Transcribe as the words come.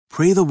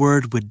Pray the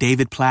Word with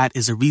David Platt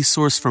is a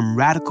resource from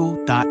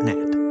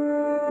radical.net.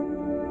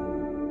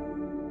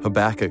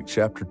 Habakkuk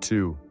chapter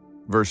 2,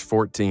 verse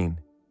 14.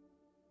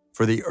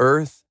 For the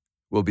earth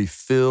will be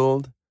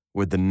filled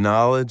with the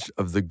knowledge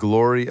of the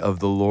glory of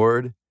the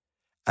Lord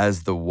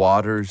as the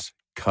waters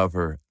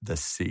cover the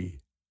sea.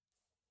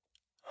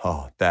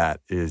 Oh, that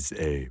is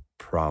a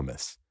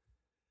promise.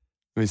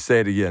 Let me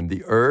say it again.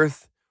 The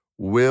earth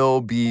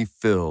will be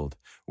filled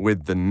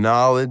with the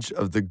knowledge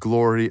of the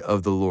glory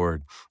of the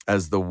Lord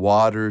as the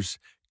waters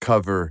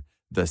cover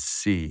the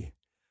sea.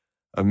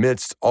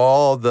 Amidst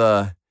all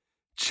the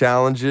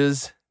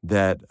challenges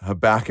that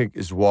Habakkuk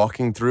is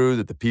walking through,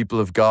 that the people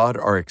of God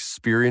are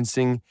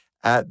experiencing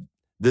at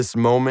this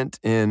moment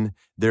in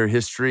their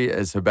history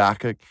as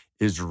Habakkuk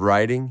is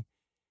writing,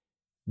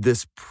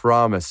 this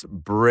promise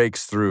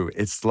breaks through.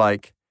 It's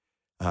like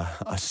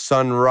a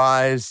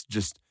sunrise,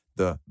 just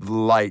the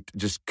light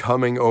just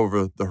coming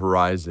over the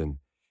horizon.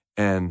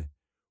 And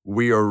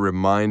we are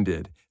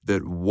reminded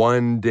that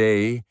one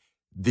day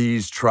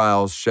these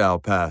trials shall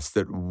pass,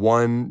 that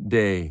one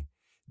day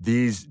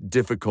these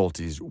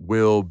difficulties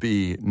will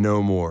be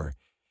no more.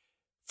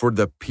 For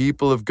the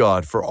people of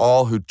God, for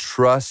all who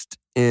trust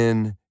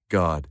in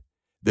God,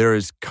 there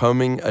is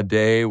coming a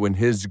day when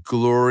His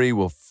glory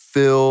will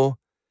fill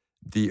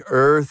the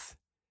earth,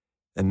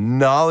 and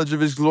knowledge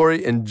of His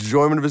glory,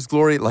 enjoyment of His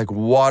glory, like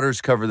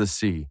waters cover the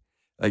sea.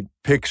 Like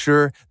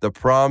picture the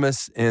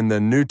promise in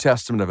the New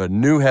Testament of a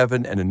new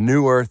heaven and a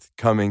new earth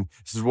coming.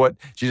 This is what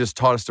Jesus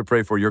taught us to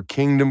pray for. Your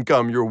kingdom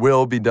come, your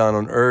will be done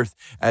on earth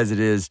as it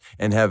is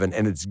in heaven.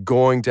 And it's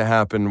going to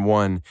happen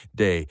one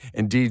day.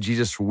 Indeed,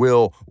 Jesus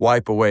will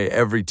wipe away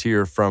every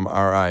tear from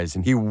our eyes.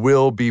 And He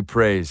will be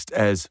praised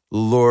as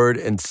Lord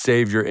and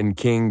Savior and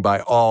King by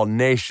all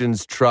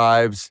nations,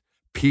 tribes,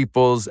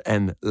 peoples,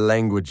 and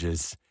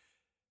languages.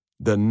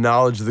 The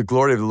knowledge of the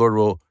glory of the Lord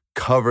will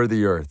cover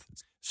the earth.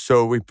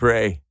 So we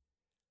pray,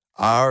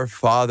 Our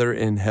Father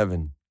in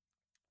heaven,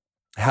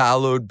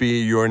 hallowed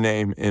be your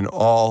name in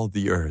all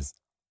the earth.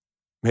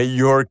 May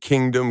your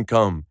kingdom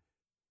come.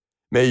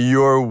 May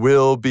your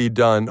will be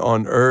done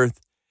on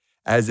earth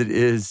as it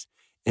is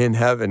in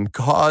heaven.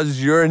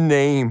 Cause your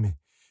name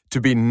to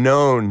be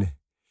known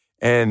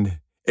and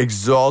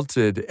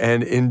exalted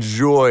and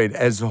enjoyed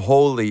as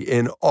holy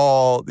in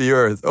all the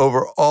earth,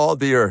 over all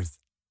the earth.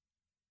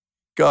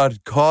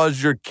 God,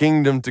 cause your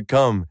kingdom to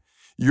come.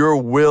 Your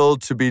will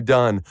to be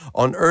done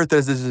on earth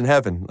as it is in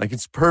heaven, like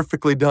it's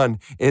perfectly done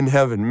in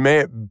heaven. May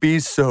it be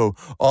so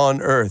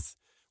on earth.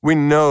 We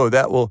know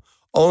that will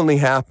only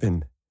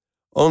happen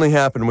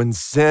when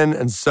sin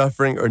and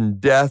suffering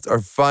and death are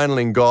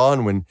finally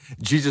gone, when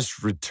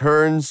Jesus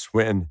returns,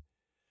 when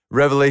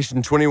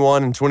Revelation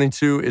 21 and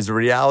 22 is a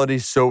reality.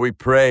 So we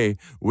pray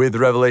with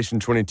Revelation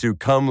 22,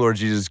 come, Lord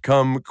Jesus,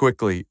 come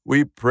quickly.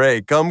 We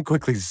pray, come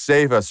quickly,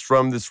 save us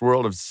from this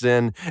world of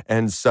sin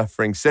and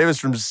suffering. Save us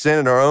from sin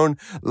in our own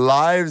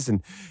lives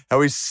and how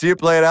we see it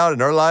played out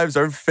in our lives,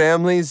 our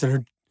families,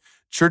 our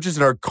churches,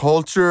 and our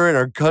culture, and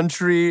our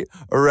country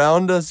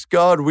around us.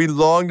 God, we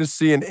long to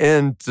see an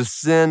end to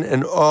sin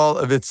and all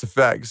of its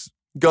effects.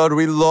 God,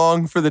 we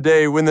long for the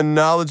day when the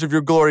knowledge of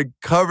your glory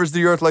covers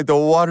the earth like the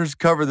waters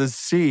cover the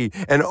sea,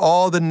 and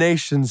all the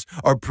nations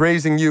are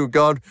praising you.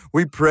 God,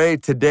 we pray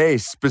today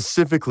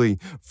specifically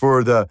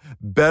for the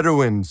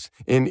Bedouins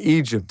in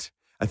Egypt.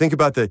 I think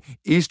about the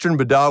Eastern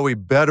Badawi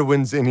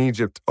Bedouins in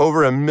Egypt,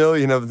 over 1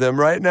 million of them.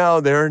 Right now,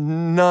 there are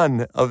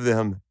none of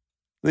them,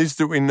 at least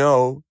that we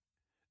know,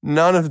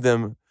 none of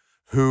them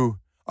who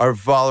are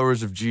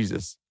followers of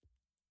Jesus.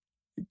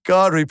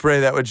 God, we pray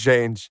that would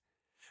change.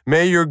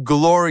 May your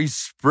glory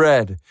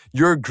spread,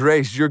 your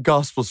grace, your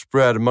gospel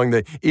spread among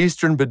the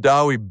Eastern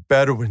Badawi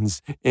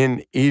Bedouins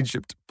in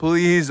Egypt.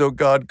 Please, oh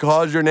God,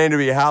 cause your name to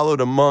be hallowed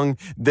among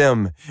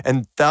them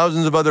and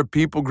thousands of other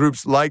people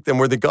groups like them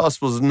where the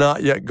gospel is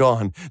not yet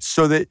gone,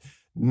 so that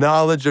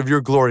knowledge of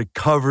your glory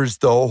covers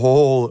the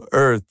whole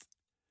earth.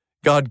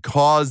 God,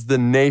 cause the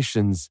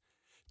nations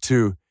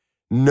to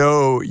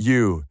know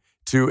you,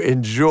 to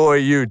enjoy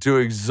you, to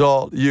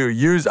exalt you.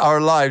 Use our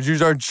lives,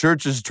 use our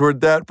churches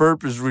toward that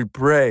purpose, we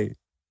pray.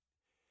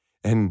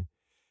 And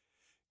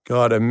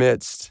God,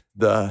 amidst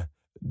the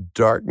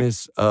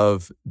darkness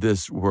of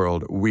this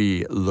world,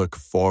 we look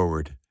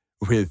forward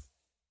with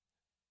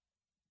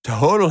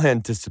total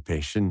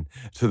anticipation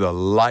to the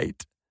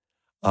light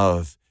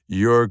of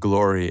your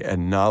glory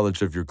and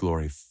knowledge of your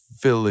glory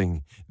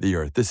filling the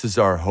earth. This is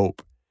our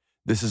hope.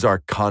 This is our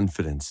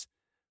confidence.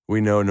 We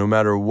know no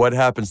matter what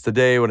happens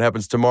today, what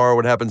happens tomorrow,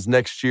 what happens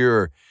next year,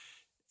 or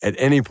at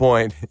any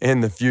point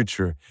in the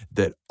future,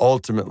 that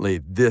ultimately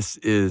this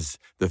is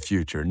the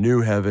future.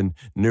 New heaven,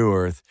 new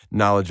earth,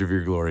 knowledge of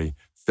your glory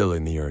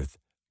filling the earth.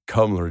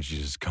 Come, Lord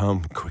Jesus,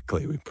 come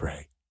quickly, we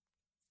pray.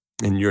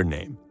 In your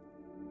name,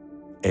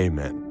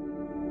 amen.